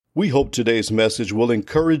We hope today's message will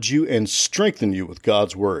encourage you and strengthen you with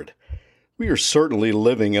God's Word. We are certainly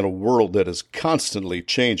living in a world that is constantly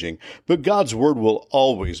changing, but God's Word will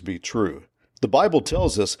always be true. The Bible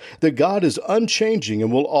tells us that God is unchanging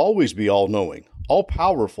and will always be all-knowing,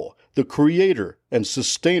 all-powerful, the creator and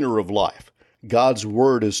sustainer of life. God's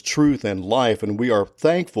Word is truth and life, and we are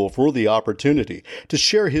thankful for the opportunity to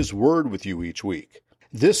share His Word with you each week.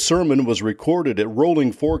 This sermon was recorded at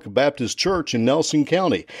Rolling Fork Baptist Church in Nelson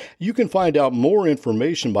County. You can find out more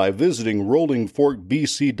information by visiting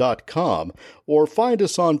rollingforkbc.com or find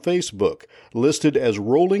us on Facebook, listed as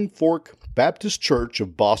Rolling Fork Baptist Church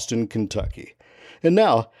of Boston, Kentucky. And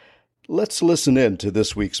now, let's listen in to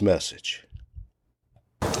this week's message.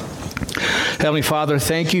 Heavenly Father,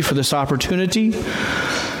 thank you for this opportunity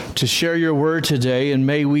to share your word today, and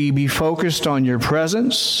may we be focused on your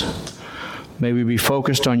presence. May we be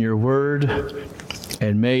focused on your word,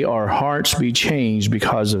 and may our hearts be changed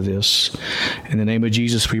because of this. In the name of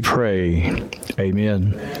Jesus we pray.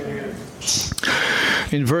 Amen.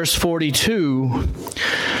 In verse 42,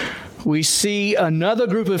 we see another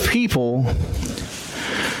group of people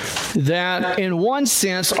that in one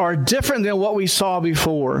sense are different than what we saw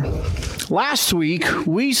before. Last week,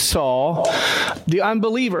 we saw the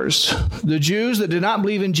unbelievers, the Jews that did not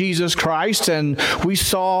believe in Jesus Christ, and we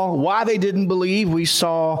saw why they didn't believe. We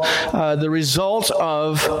saw the results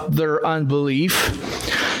of their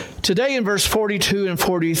unbelief. Today in verse 42 and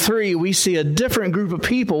 43, we see a different group of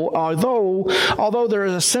people, although there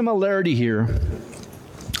is a similarity here.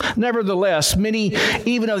 Nevertheless, many,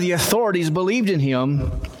 even of the authorities, believed in him,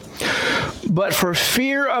 but for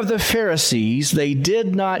fear of the Pharisees, they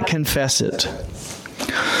did not confess it,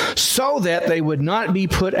 so that they would not be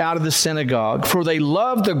put out of the synagogue. For they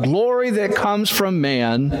loved the glory that comes from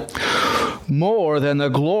man more than the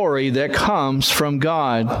glory that comes from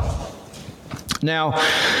God. Now,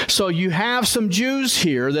 so you have some Jews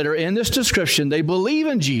here that are in this description. They believe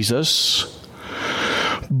in Jesus,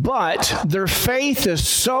 but their faith is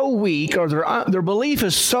so weak, or their belief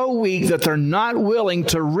is so weak, that they're not willing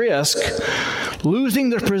to risk losing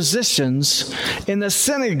their positions in the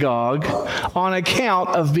synagogue on account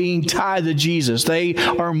of being tied to Jesus. They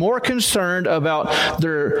are more concerned about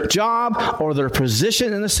their job or their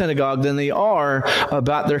position in the synagogue than they are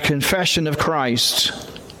about their confession of Christ.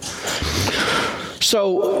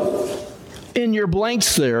 So, in your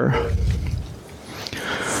blanks there,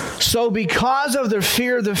 so because of their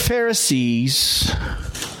fear of the Pharisees,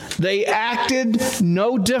 they acted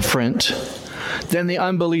no different than the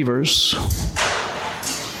unbelievers.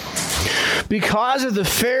 Because of the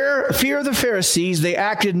fear of the Pharisees, they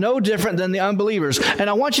acted no different than the unbelievers. And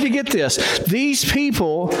I want you to get this. These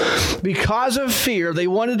people, because of fear, they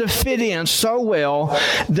wanted to fit in so well,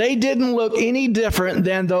 they didn't look any different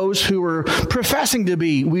than those who were professing to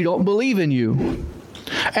be, we don't believe in you.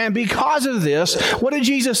 And because of this, what did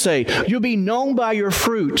Jesus say? You'll be known by your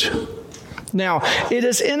fruit. Now, it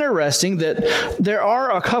is interesting that there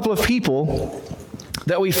are a couple of people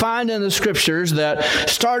that we find in the Scriptures that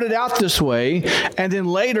started out this way, and then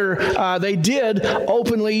later they did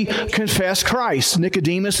openly confess Christ.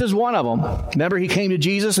 Nicodemus is one of them. Remember, he came to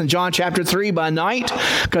Jesus in John chapter 3 by night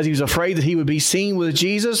because he was afraid that he would be seen with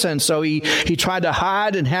Jesus, and so he tried to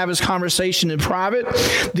hide and have his conversation in private.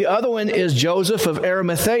 The other one is Joseph of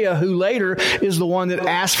Arimathea, who later is the one that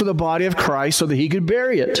asked for the body of Christ so that he could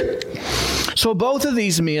bury it. So both of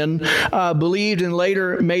these men believed and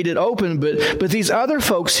later made it open, but these other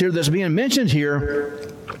folks here that's being mentioned here,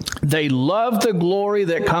 they love the glory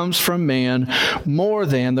that comes from man more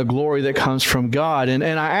than the glory that comes from God. And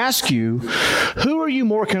I ask you, who are you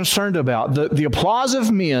more concerned about, the applause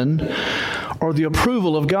of men or the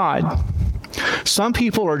approval of God? Some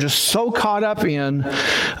people are just so caught up in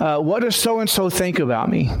what does so-and-so think about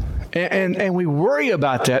me? And we worry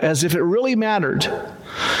about that as if it really mattered.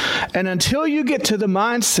 And until you get to the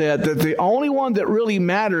mindset that the only one that really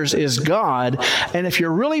matters is God, and if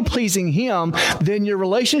you're really pleasing Him, then your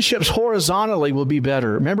relationships horizontally will be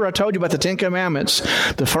better. Remember, I told you about the Ten Commandments.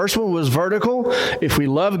 The first one was vertical. If we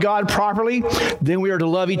love God properly, then we are to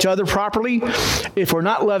love each other properly. If we're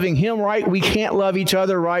not loving Him right, we can't love each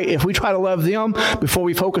other right. If we try to love them before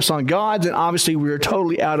we focus on God, then obviously we are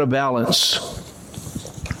totally out of balance.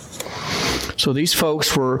 So these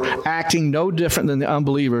folks were acting no different than the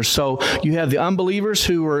unbelievers. So you have the unbelievers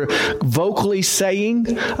who were vocally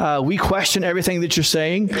saying, we question everything that you're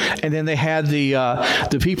saying. And then they had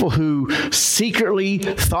the people who secretly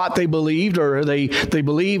thought they believed, or they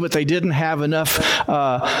believed, but they didn't have enough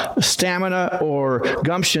stamina or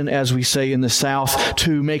gumption, as we say in the South,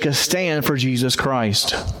 to make a stand for Jesus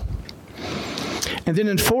Christ. And then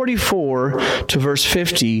in 44 to verse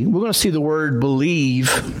 50, we're going to see the word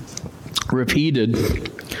believe repeated.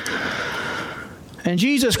 And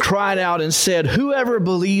Jesus cried out and said, "Whoever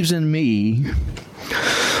believes in me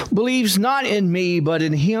believes not in me, but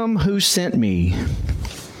in him who sent me.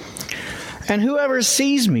 And whoever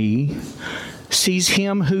sees me sees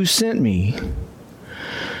him who sent me.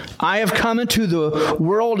 I have come into the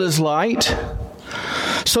world as light,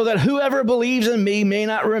 so that whoever believes in me may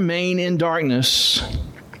not remain in darkness.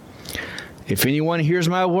 If anyone hears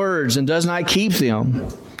my words and does not keep them,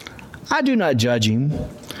 I do not judge him.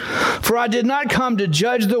 For I did not come to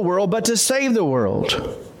judge the world, but to save the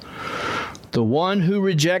world. The one who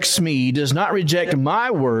rejects me does not reject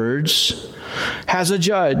my words, has a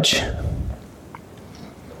judge."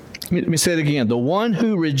 Let me say it again. The one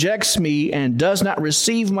who rejects me and does not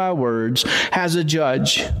receive my words has a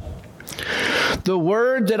judge. The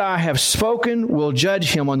word that I have spoken will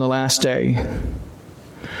judge him on the last day.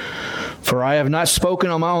 For I have not spoken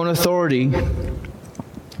on my own authority,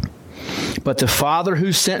 but the Father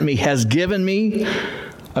who sent me has given me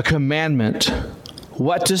a commandment,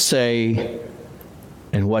 what to say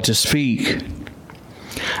and what to speak.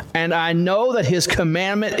 And I know that his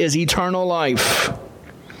commandment is eternal life.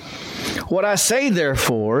 What I say,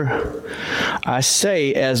 therefore, I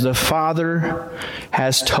say as the Father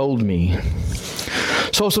has told me.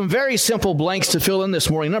 So some very simple blanks to fill in this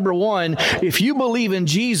morning. Number one, if you believe in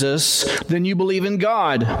Jesus, then you believe in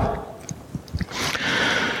God.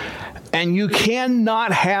 And you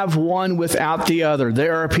cannot have one without the other.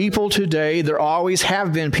 There are people today, there always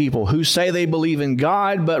have been people, who say they believe in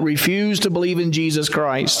God but refuse to believe in Jesus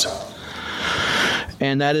Christ.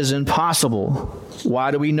 And that is impossible.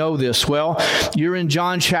 Why do we know this? Well, you're in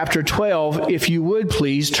John chapter 12. If you would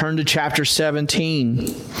please turn to chapter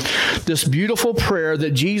 17. This beautiful prayer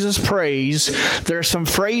that Jesus prays, there are some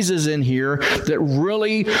phrases in here that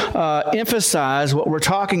really emphasize what we're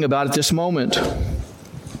talking about at this moment.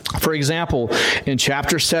 For example, in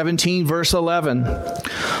chapter 17, verse 11,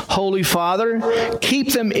 "Holy Father,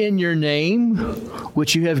 keep them in your name,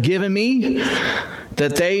 which you have given me,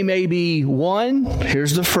 that they may be one,"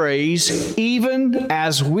 here's the phrase, "even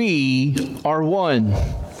as we are one."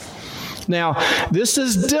 Now, this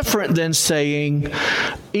is different than saying,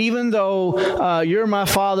 even though you're my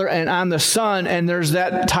Father and I'm the Son, and there's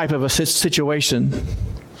that type of a situation.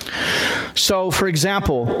 So, for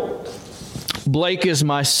example, Blake is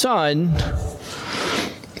my son,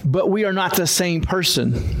 but we are not the same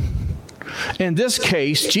person. In this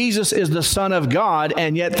case, Jesus is the Son of God,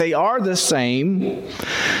 and yet they are the same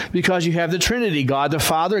because you have the Trinity, God the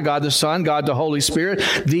Father, God the Son, God the Holy Spirit.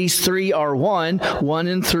 These three are one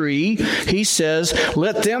and three. He says,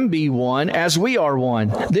 let them be one as we are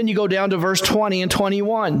one. Then you go down to verse 20 and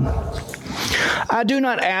 21. "I do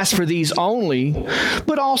not ask for these only,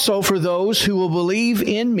 but also for those who will believe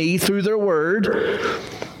in me through their word,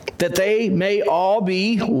 that they may all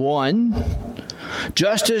be one,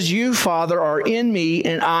 just as you, Father, are in me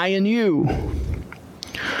and I in you,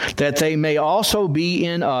 that they may also be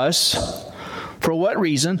in us." For what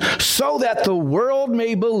reason? "So that the world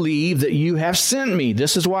may believe that you have sent me."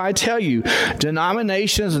 This is why I tell you,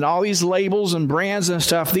 denominations and all these labels and brands and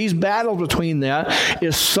stuff, these battles between that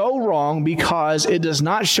is so wrong because it does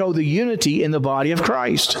not show the unity in the body of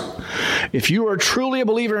Christ. If you are truly a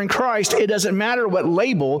believer in Christ, it doesn't matter what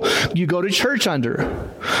label you go to church under.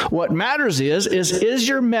 What matters is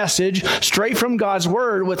your message straight from God's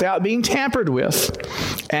Word without being tampered with?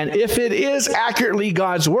 And if it is accurately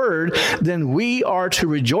God's Word, then we are to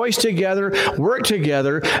rejoice together, work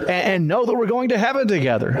together, and know that we're going to heaven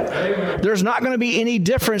together. Amen. There's not going to be any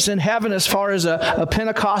difference in heaven as far as a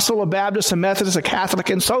Pentecostal, a Baptist, a Methodist, a Catholic,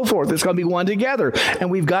 and so forth. It's going to be one together. And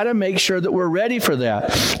we've got to make sure that we're ready for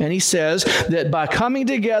that. And he says that by coming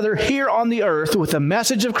together here on the earth with the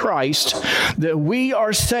message of Christ, that we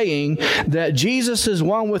are saying that Jesus is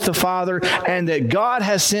one with the Father and that God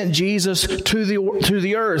has sent Jesus to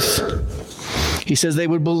the earth. He says they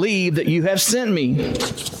would believe that you have sent me.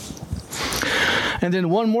 And then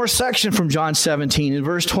one more section from John 17 in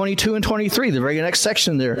verse 22 and 23, the very next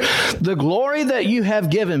section there. "The glory that you have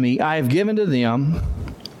given me, I have given to them,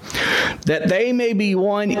 that they may be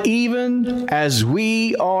one even as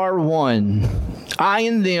we are one. I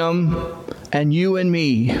in them and you in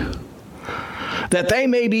me. That they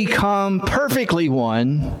may become perfectly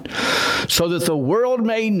one, so that the world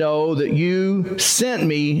may know that you sent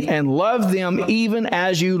me and loved them even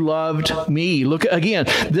as you loved me." Look again,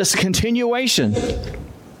 this continuation.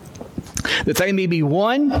 That they may be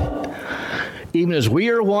one, even as we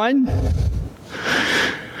are one.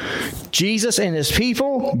 Jesus and his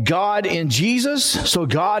people, God in Jesus. So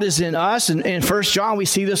God is in us. And in 1 John, we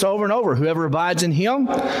see this over and over. Whoever abides in him.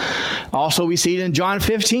 Also, we see it in John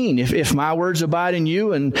 15. If my words abide in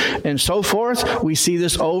you and so forth, we see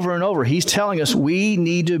this over and over. He's telling us we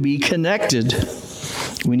need to be connected.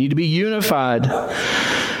 We need to be unified.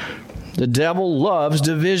 The devil loves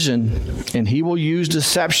division, and he will use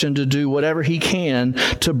deception to do whatever he can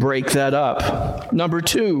to break that up. Number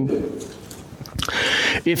 2,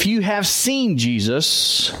 if you have seen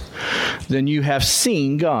Jesus, then you have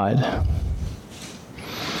seen God.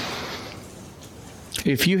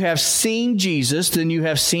 If you have seen Jesus, then you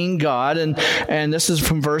have seen God. And this is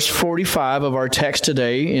from verse 45 of our text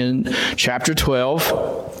today in chapter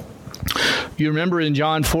 12. You remember in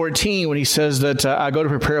John 14 when he says that I go to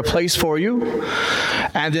prepare a place for you.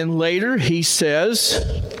 And then later he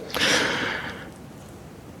says,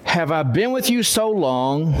 have I been with you so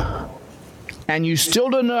long, and you still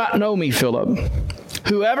do not know me, Philip?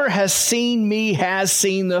 Whoever has seen me has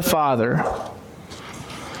seen the Father.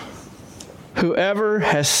 Whoever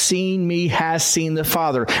has seen me has seen the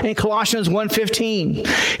Father. In Colossians 1:15,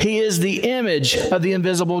 he is the image of the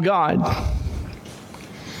invisible God,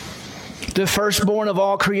 the firstborn of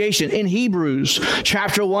all creation. In Hebrews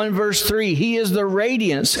chapter 1, verse 3, he is the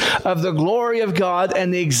radiance of the glory of God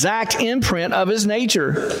and the exact imprint of his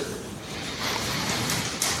nature.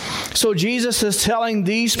 So Jesus is telling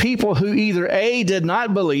these people who either A, did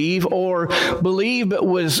not believe, or believed but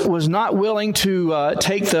was not willing to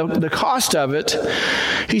take the cost of it.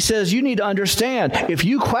 He says, you need to understand, if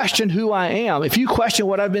you question who I am, if you question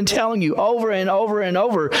what I've been telling you over and over and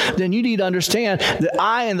over, then you need to understand that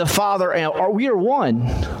I and the Father we are one.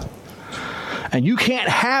 And you can't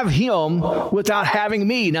have him without having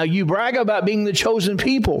me. Now, you brag about being the chosen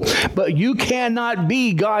people, but you cannot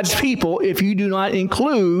be God's people if you do not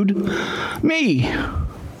include me.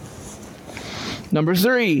 Number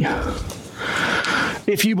 3,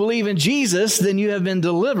 if you believe in Jesus, then you have been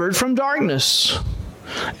delivered from darkness.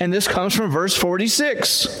 And this comes from verse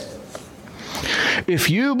 46. If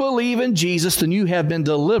you believe in Jesus, then you have been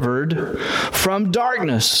delivered from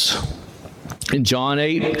darkness. In John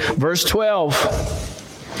 8, verse 12,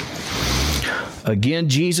 again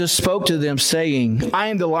Jesus spoke to them, saying, I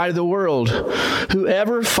am the light of the world.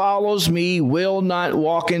 Whoever follows me will not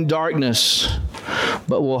walk in darkness,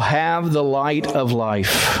 but will have the light of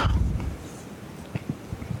life.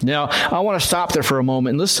 Now, I want to stop there for a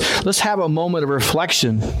moment. Let's have a moment of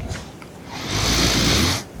reflection.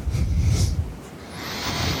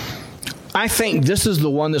 I think this is the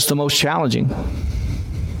one that's the most challenging.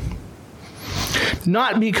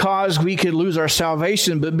 Not because we could lose our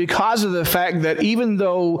salvation, but because of the fact that even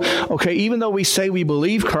though we say we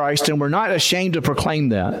believe Christ, and we're not ashamed to proclaim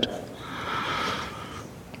that,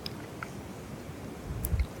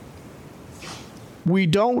 we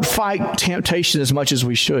don't fight temptation as much as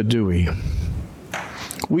we should, do we?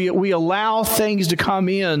 We allow things to come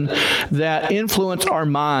in that influence our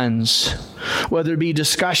minds, whether it be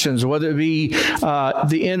discussions, or whether it be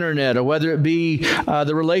the internet, or whether it be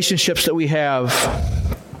the relationships that we have.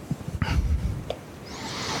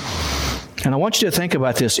 And I want you to think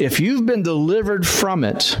about this. If you've been delivered from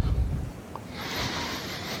it,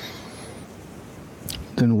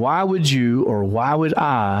 then why would you or why would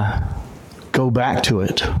I go back to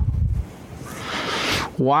it?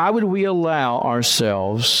 Why would we allow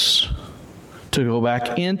ourselves to go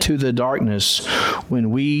back into the darkness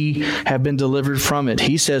when we have been delivered from it?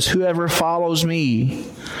 He says, whoever follows me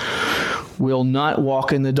will not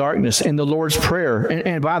walk in the darkness. In the Lord's Prayer,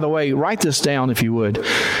 and by the way, write this down if you would.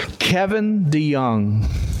 Kevin DeYoung.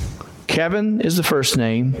 Kevin is the first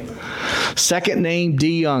name. Second name,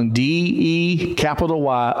 DeYoung. D-E capital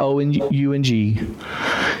Y-O-U-N-G.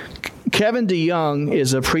 Kevin DeYoung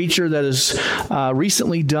is a preacher that has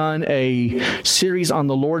recently done a series on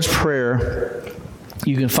the Lord's Prayer.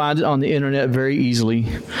 You can find it on the internet very easily.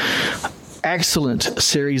 Excellent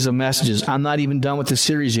series of messages. I'm not even done with the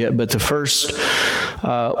series yet, but the first,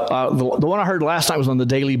 the one I heard last night was on the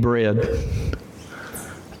Daily Bread.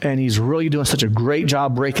 And he's really doing such a great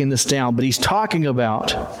job breaking this down. But he's talking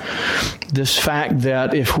about this fact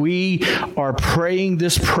that if we are praying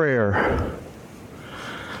this prayer,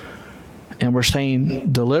 and we're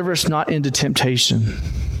saying, deliver us not into temptation.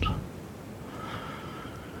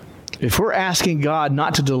 If we're asking God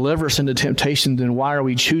not to deliver us into temptation, then why are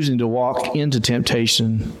we choosing to walk into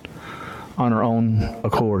temptation on our own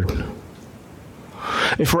accord?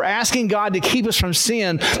 If we're asking God to keep us from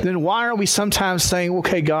sin, then why are we sometimes saying,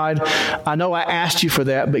 okay, God, I know I asked you for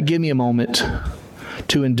that, but give me a moment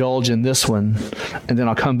to indulge in this one, and then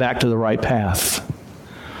I'll come back to the right path.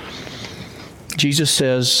 Jesus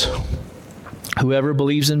says, whoever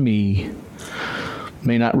believes in me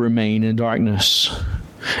may not remain in darkness.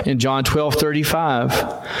 In John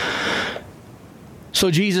 12:35, so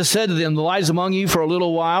Jesus said to them, the light is among you for a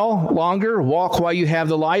little while longer. Walk while you have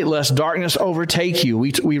the light, lest darkness overtake you.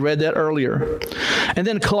 We read that earlier. And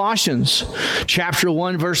then Colossians chapter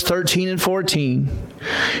 1, verse 13 and 14.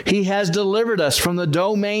 He has delivered us from the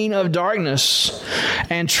domain of darkness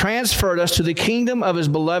and transferred us to the kingdom of his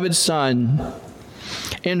beloved Son,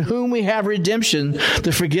 in whom we have redemption,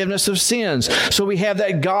 the forgiveness of sins. So we have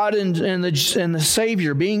that God and the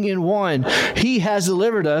Savior being in one. He has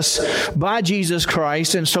delivered us by Jesus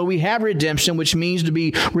Christ, and so we have redemption, which means to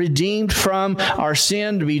be redeemed from our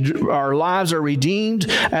sin. Our lives are redeemed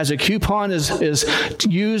as a coupon is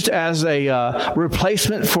used as a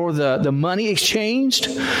replacement for the money exchanged.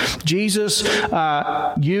 Jesus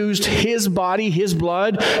used his body, his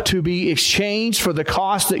blood, to be exchanged for the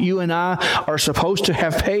cost that you and I are supposed to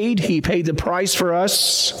have paid. He paid the price for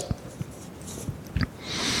us.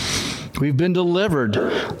 We've been delivered.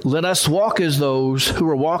 Let us walk as those who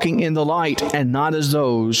are walking in the light and not as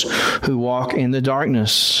those who walk in the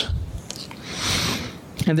darkness.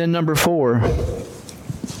 And then number 4,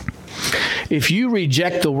 if you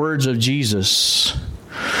reject the words of Jesus,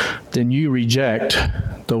 then you reject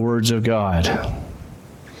the words of God.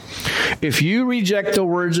 If you reject the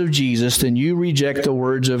words of Jesus, then you reject the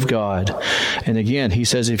words of God. And again, he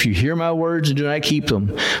says, if you hear my words and do not keep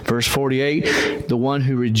them. Verse 48, the one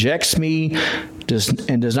who rejects me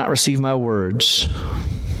does not receive my words.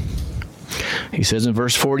 He says in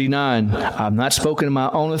verse 49, I've not spoken in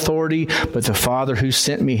my own authority, but the Father who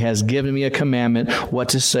sent me has given me a commandment what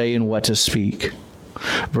to say and what to speak.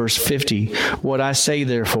 Verse 50, what I say,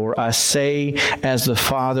 therefore, I say as the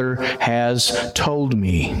Father has told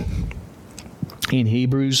me. In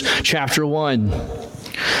Hebrews chapter 1,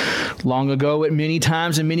 long ago, at many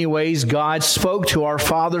times in many ways, God spoke to our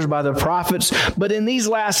fathers by the prophets, but in these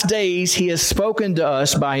last days he has spoken to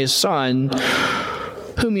us by his Son,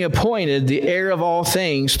 whom he appointed the heir of all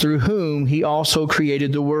things, through whom he also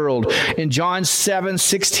created the world. In John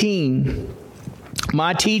 7:16,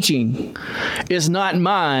 my teaching is not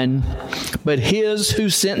mine, but his who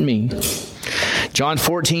sent me. John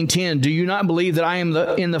 14:10, do you not believe that I am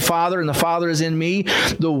in the Father and the Father is in me?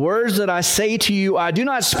 The words that I say to you, I do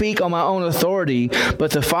not speak on my own authority,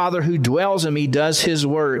 but the Father who dwells in me does his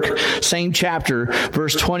work. Same chapter,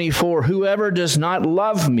 verse 24, whoever does not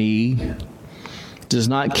love me does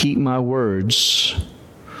not keep my words.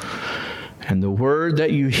 And the word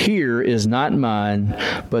that you hear is not mine,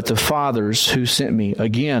 but the Father's who sent me.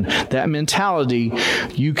 Again, that mentality,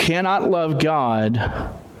 you cannot love God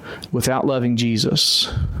without loving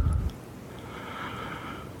Jesus.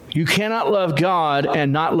 You cannot love God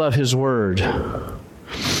and not love his word.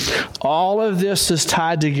 All of this is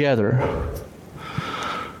tied together.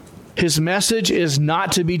 His message is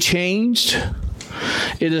not to be changed.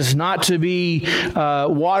 It is not to be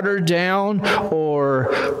watered down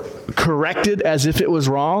or corrected as if it was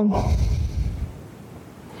wrong.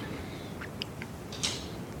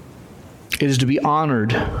 It is to be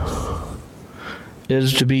honored. It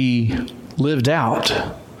is to be lived out.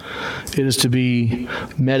 It is to be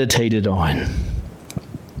meditated on.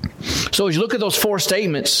 So as you look at those 4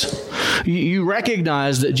 statements, you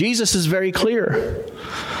recognize that Jesus is very clear.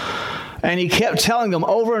 And he kept telling them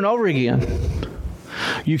over and over again,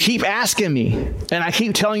 you keep asking me, and I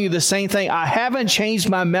keep telling you the same thing. I haven't changed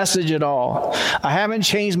my message at all. I haven't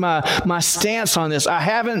changed my stance on this. I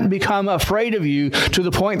haven't become afraid of you to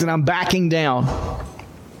the point that I'm backing down.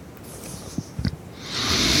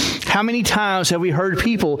 How many times have we heard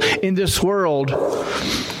people in this world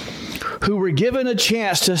who were given a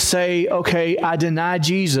chance to say, okay, I deny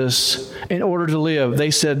Jesus in order to live?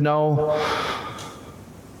 They said, no,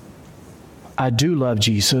 I do love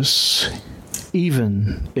Jesus,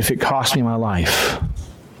 even if it cost me my life.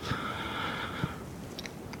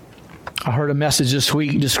 I heard a message this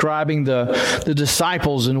week describing the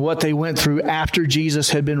disciples and what they went through after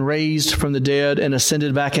Jesus had been raised from the dead and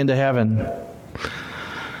ascended back into heaven.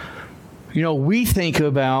 You know, we think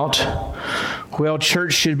about, well,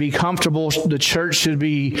 church should be comfortable. The church should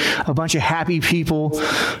be a bunch of happy people,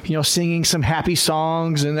 you know, singing some happy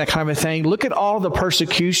songs and that kind of a thing. Look at all the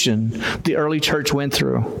persecution the early church went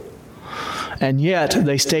through. And yet,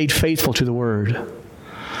 they stayed faithful to the word.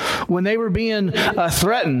 When they were being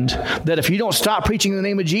threatened that if you don't stop preaching in the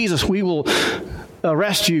name of Jesus, we will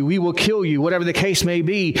arrest you, we will kill you, whatever the case may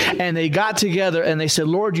be. And they got together and they said,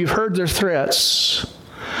 Lord, you've heard their threats.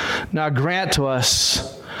 Now grant to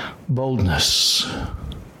us boldness.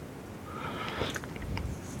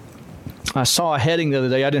 I saw a heading the other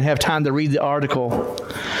day. I didn't have time to read the article.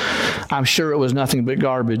 I'm sure it was nothing but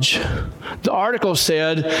garbage. The article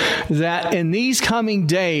said that in these coming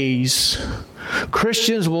days,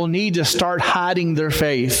 Christians will need to start hiding their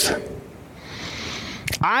faith.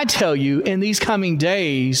 I tell you, in these coming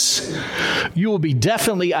days, you will be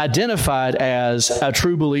definitely identified as a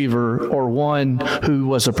true believer or one who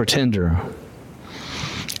was a pretender.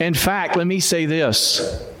 In fact, let me say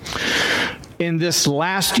this. In this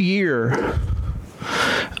last year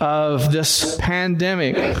of this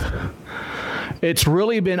pandemic, it's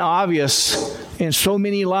really been obvious in so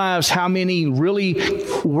many lives how many really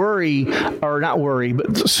who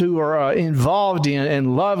are involved in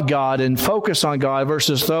and love God and focus on God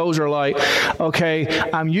versus those who are like, okay,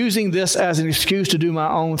 I'm using this as an excuse to do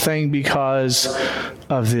my own thing because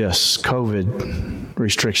of this COVID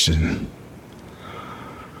restriction.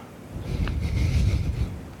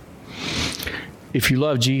 If you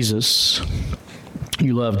love Jesus,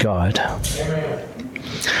 you love God. Amen.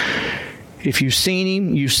 If you've seen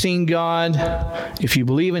Him, you've seen God. If you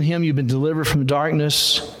believe in Him, you've been delivered from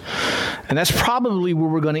darkness. And that's probably where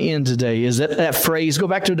we're going to end today, is that phrase. Go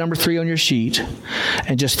back to number 3 on your sheet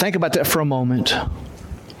and just think about that for a moment.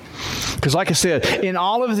 Because like I said, in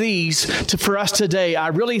all of these, for us today, I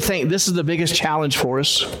really think this is the biggest challenge for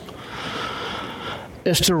us.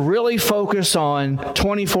 Is to really focus on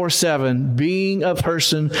 24/7 being a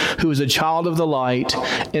person who is a child of the light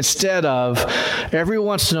instead of every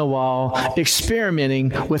once in a while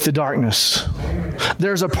experimenting with the darkness.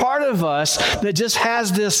 There's a part of us that just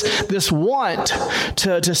has this want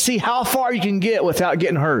to see how far you can get without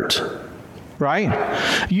getting hurt.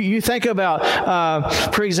 Right? You think about,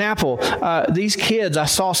 for example, these kids. I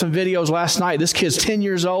saw some videos last night. This kid's 10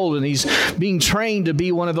 years old, and he's being trained to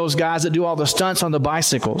be one of those guys that do all the stunts on the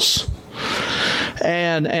bicycles.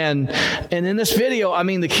 And in this video, I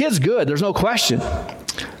mean, the kid's good. There's no question.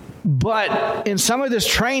 But in some of this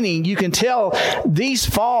training, you can tell these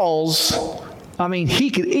falls, I mean,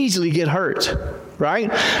 he could easily get hurt.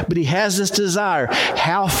 Right? But he has this desire.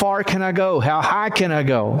 How far can I go? How high can I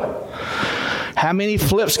go? How many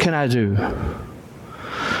flips can I do?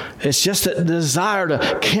 It's just a desire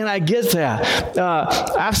to, can I get that?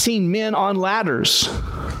 I've seen men on ladders.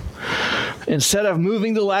 Instead of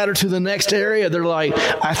moving the ladder to the next area, they're like,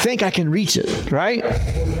 I think I can reach it, right?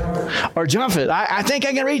 Or jump it. I think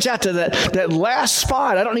I can reach out to that last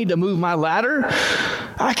spot. I don't need to move my ladder.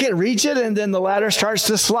 I can reach it, and then the ladder starts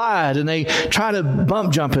to slide, and they try to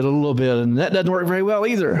bump jump it a little bit, and that doesn't work very well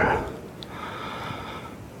either.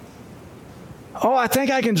 Oh, I think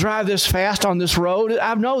I can drive this fast on this road.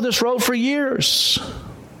 I've known this road for years.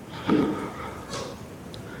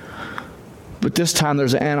 But this time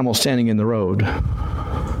there's an animal standing in the road.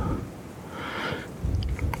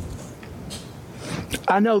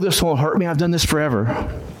 I know this won't hurt me. I've done this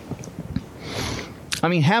forever. I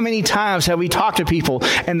mean, how many times have we talked to people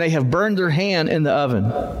and they have burned their hand in the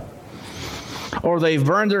oven? Or they've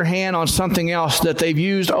burned their hand on something else that they've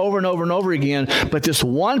used over and over and over again. But this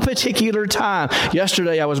one particular time,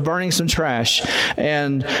 yesterday I was burning some trash,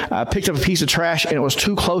 and I picked up a piece of trash, and it was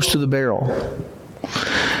too close to the barrel.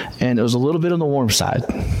 And it was a little bit on the warm side.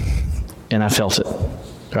 And I felt it,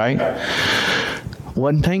 right?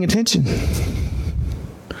 Wasn't paying attention.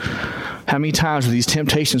 How many times are these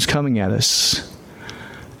temptations coming at us,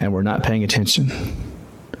 and we're not paying attention?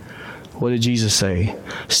 What did Jesus say?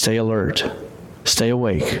 Stay alert. Stay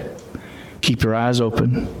awake. Keep your eyes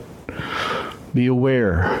open. Be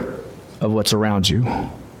aware of what's around you,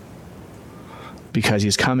 because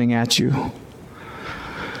He's coming at you.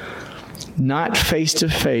 Not face to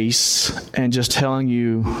face and just telling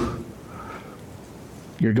you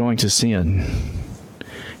you're going to sin.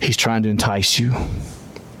 He's trying to entice you.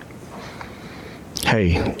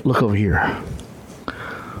 Hey, look over here.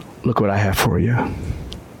 Look what I have for you.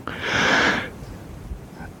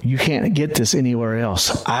 You can't get this anywhere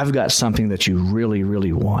else. I've got something that you really,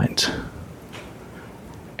 really want.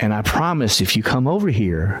 And I promise if you come over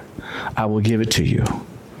here, I will give it to you,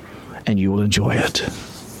 and you will enjoy it.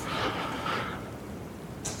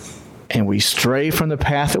 And we stray from the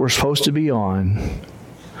path that we're supposed to be on,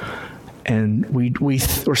 and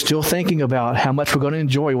we're still thinking about how much we're going to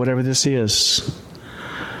enjoy whatever this is,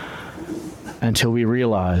 until we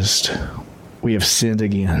realized we have sinned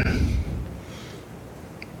again.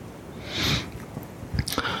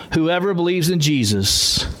 Whoever believes in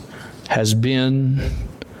Jesus has been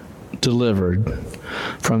delivered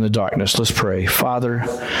from the darkness. Let's pray. Father,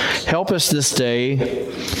 help us this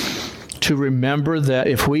day to remember that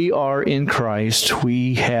if we are in Christ,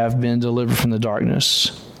 we have been delivered from the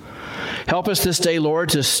darkness. Help us this day, Lord,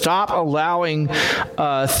 to stop allowing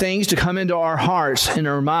things to come into our hearts and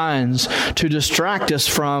our minds to distract us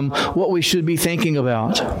from what we should be thinking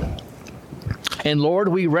about. And Lord,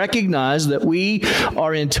 we recognize that we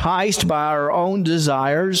are enticed by our own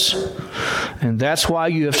desires, and that's why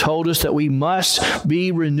you have told us that we must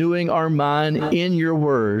be renewing our mind in your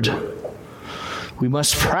word. We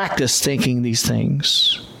must practice thinking these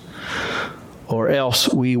things, or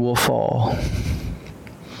else we will fall.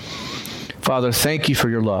 Father, thank you for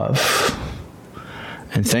your love,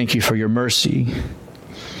 and thank you for your mercy.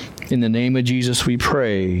 In the name of Jesus we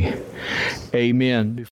pray. Amen.